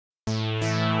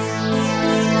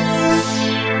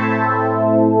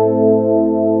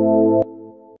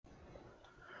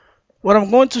What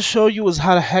I'm going to show you is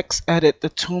how to hex edit the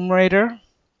Tomb Raider.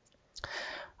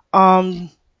 Um,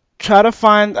 Try to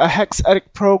find a hex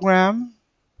edit program,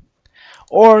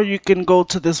 or you can go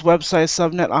to this website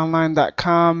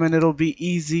subnetonline.com and it'll be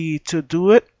easy to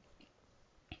do it.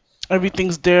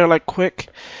 Everything's there like quick.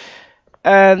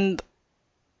 And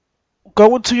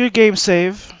go into your game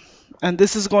save, and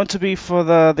this is going to be for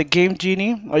the game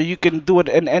Genie, or you can do it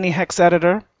in any hex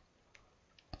editor.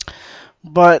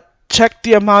 But check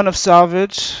the amount of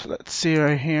salvage. Let's see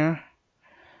right here.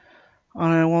 Oh,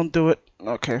 I won't do it.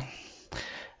 Okay.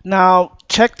 Now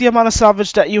check the amount of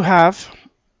salvage that you have.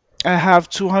 I have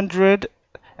 200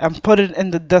 and put it in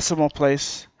the decimal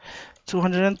place.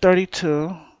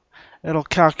 232. It'll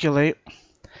calculate.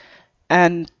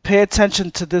 And pay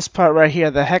attention to this part right here,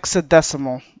 the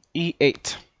hexadecimal,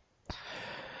 E8.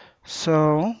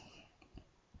 So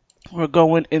we're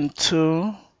going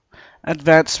into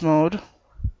advanced mode.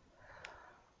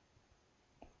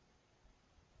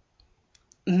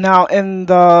 Now in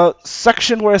the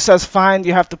section where it says find,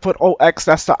 you have to put OX,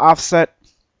 that's the offset,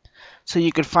 so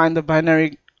you can find the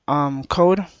binary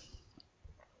code.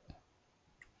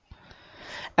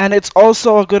 And it's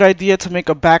also a good idea to make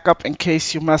a backup in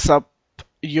case you mess up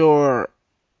your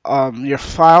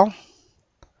file.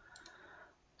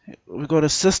 We go to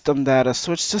system data,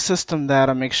 switch to system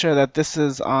data, make sure that this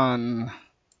is on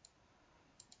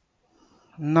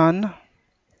none.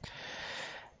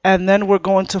 And then we're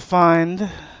going to find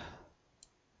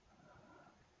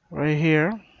right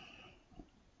here.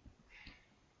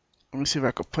 Let me see if I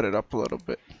could put it up a little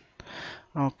bit.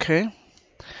 Okay.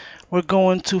 We're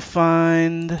going to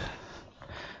find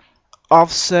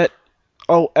offset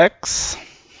OX.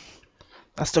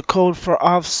 That's the code for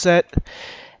offset.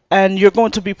 And you're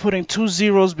going to be putting 2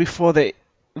 zeros before the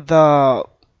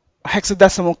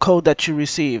hexadecimal code that you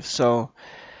receive. So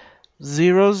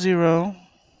 00.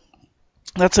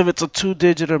 That's if it's a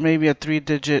 2-digit or maybe a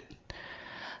 3-digit.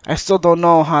 I still don't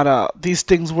know how these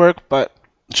things work, but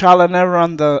trial and error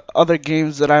on the other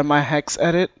games that I might hex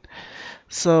edit.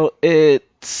 So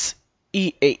it's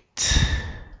E8.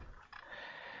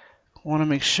 Want to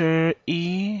make sure let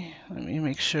me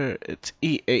make sure it's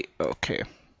E8. Okay.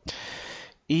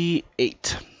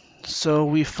 E8. So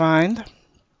we find,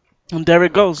 and there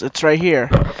it goes. It's right here.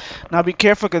 Now be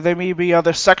careful because there may be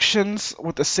other sections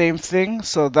with the same thing.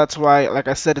 So that's why, like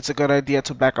I said, it's a good idea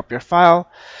to back up your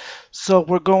file. So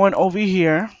we're going over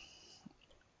here.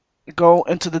 Go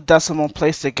into the decimal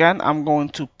place again. I'm going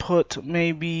to put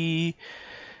maybe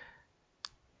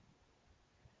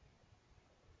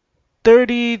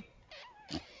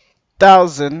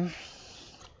 30,000,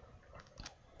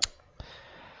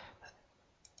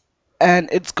 and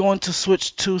it's going to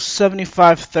switch to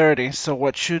 7530. So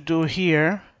what you do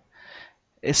here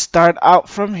is start out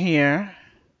from here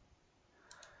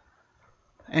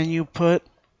and you put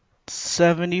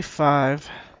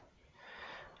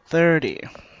 7530.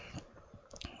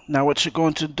 Now what you're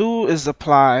going to do is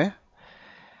apply.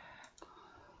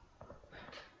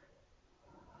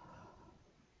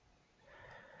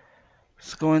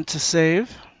 It's going to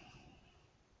save.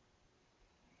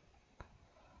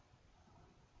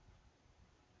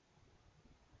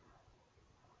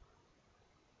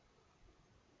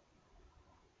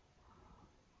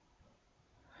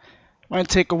 Might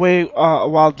take away a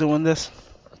while doing this,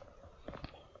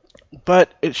 but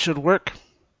it should work.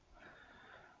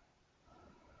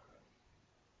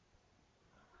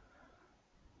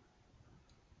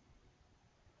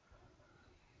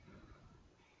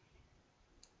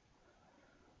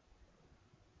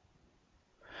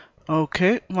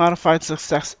 Okay, modified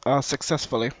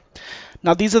successfully.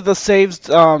 Now these are the saves,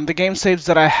 the game saves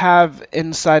that I have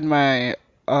inside my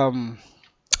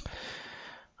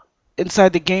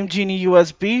inside the Game Genie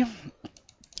USB.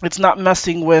 It's not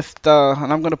messing with the,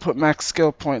 and I'm gonna put max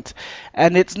skill points,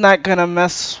 and it's not gonna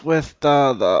mess with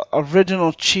the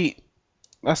original cheat.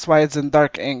 That's why it's in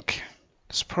dark ink.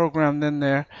 It's programmed in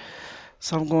there.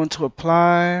 So I'm going to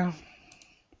apply.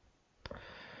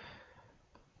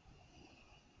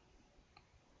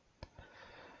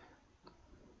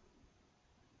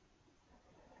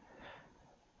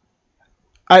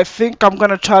 I think I'm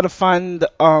gonna try to find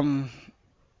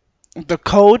the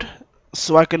code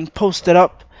so I can post it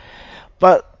up,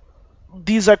 but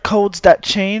these are codes that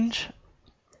change,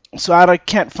 so I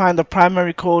can't find the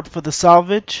primary code for the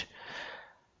salvage.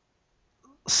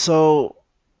 So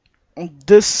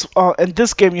this in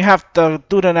this game you have to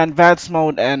do it in advanced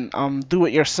mode and do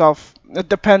it yourself. It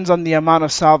depends on the amount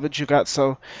of salvage you got,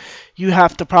 so you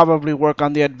have to probably work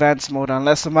on the advanced mode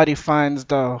unless somebody finds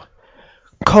the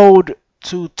code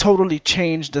to totally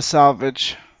change the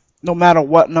salvage, no matter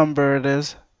what number it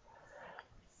is.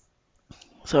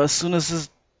 So as soon as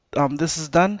this is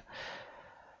done,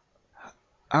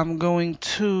 I'm going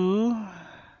to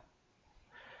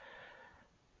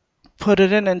put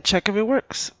it in and check if it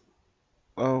works.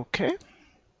 Okay.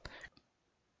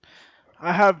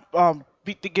 I have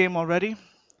beat the game already.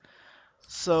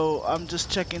 So I'm just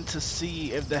checking to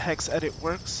see if the hex edit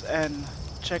works, and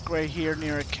check right here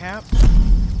near a camp.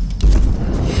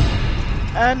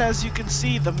 And as you can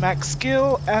see, the max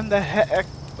skill and the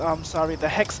the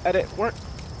hex edit work.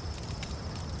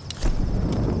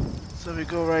 So we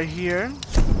go right here.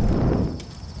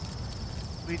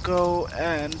 We go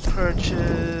and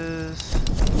purchase.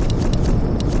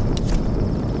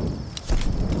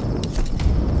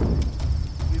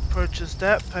 We purchase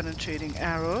that penetrating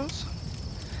arrows.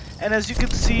 And as you can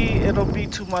see, it'll be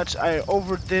too much. I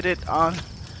overdid it on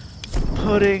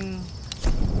putting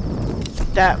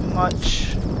that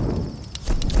much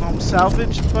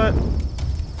salvage, but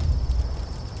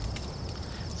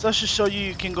so I should show you,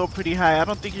 you can go pretty high. I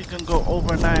don't think you can go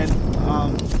over 9.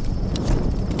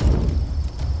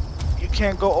 You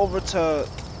can't go over to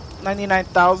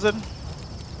 99,000,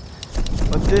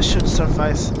 but this should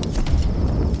suffice.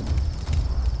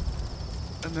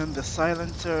 And then the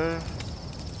silencer.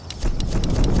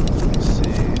 Let me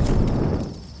see.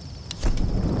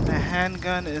 The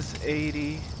handgun is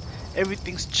 80.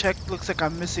 Everything's checked. Looks like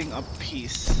I'm missing a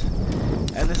piece,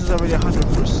 and this is already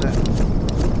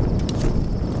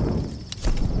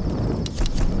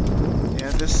 100%.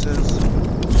 Yeah, this is.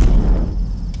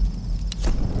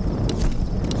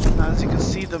 Now, as you can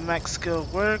see, the max skill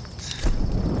worked.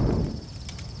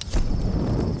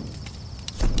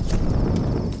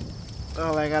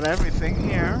 Well, I got everything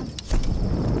here,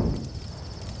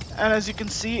 and as you can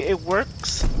see, it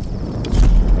works.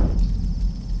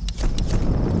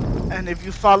 And if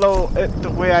you follow it the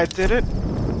way I did it,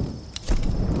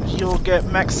 you'll get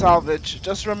max salvage.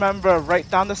 Just remember, write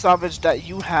down the salvage that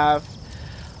you have,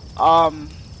 and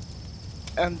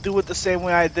do it the same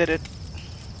way I did it.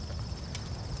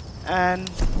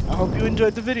 And I hope you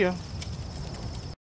enjoyed the video.